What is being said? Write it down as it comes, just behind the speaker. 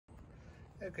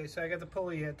Okay, so I got the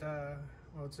pulley at,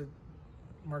 well, it's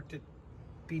marked at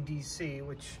BDC,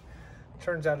 which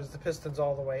turns out is the piston's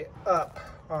all the way up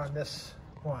on this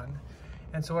one.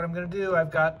 And so what I'm going to do, I've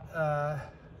got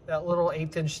that little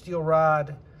 1/8" steel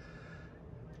rod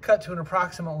cut to an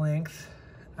approximate length,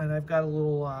 and I've got a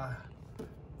little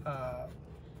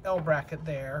L bracket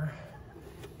there.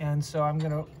 And so I'm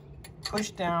going to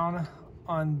push down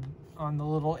on the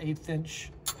little 1/8"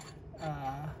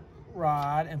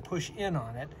 rod and push in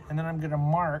on it, and then I'm going to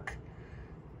mark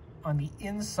on the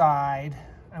inside.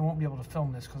 I won't be able to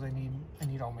film this because I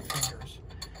need all my fingers.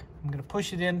 I'm going to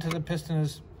push it into the piston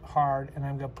as hard, and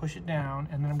I'm going to push it down,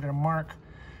 and then I'm going to mark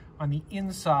on the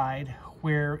inside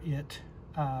where it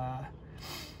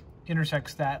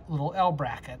intersects that little L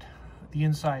bracket, the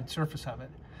inside surface of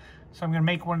it. So I'm going to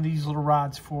make one of these little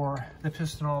rods for the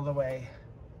piston all the way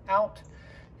out,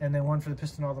 and then one for the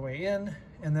piston all the way in,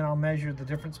 and then I'll measure the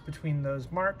difference between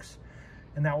those marks,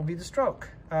 and that will be the stroke,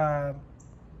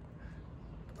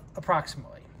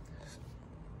 approximately.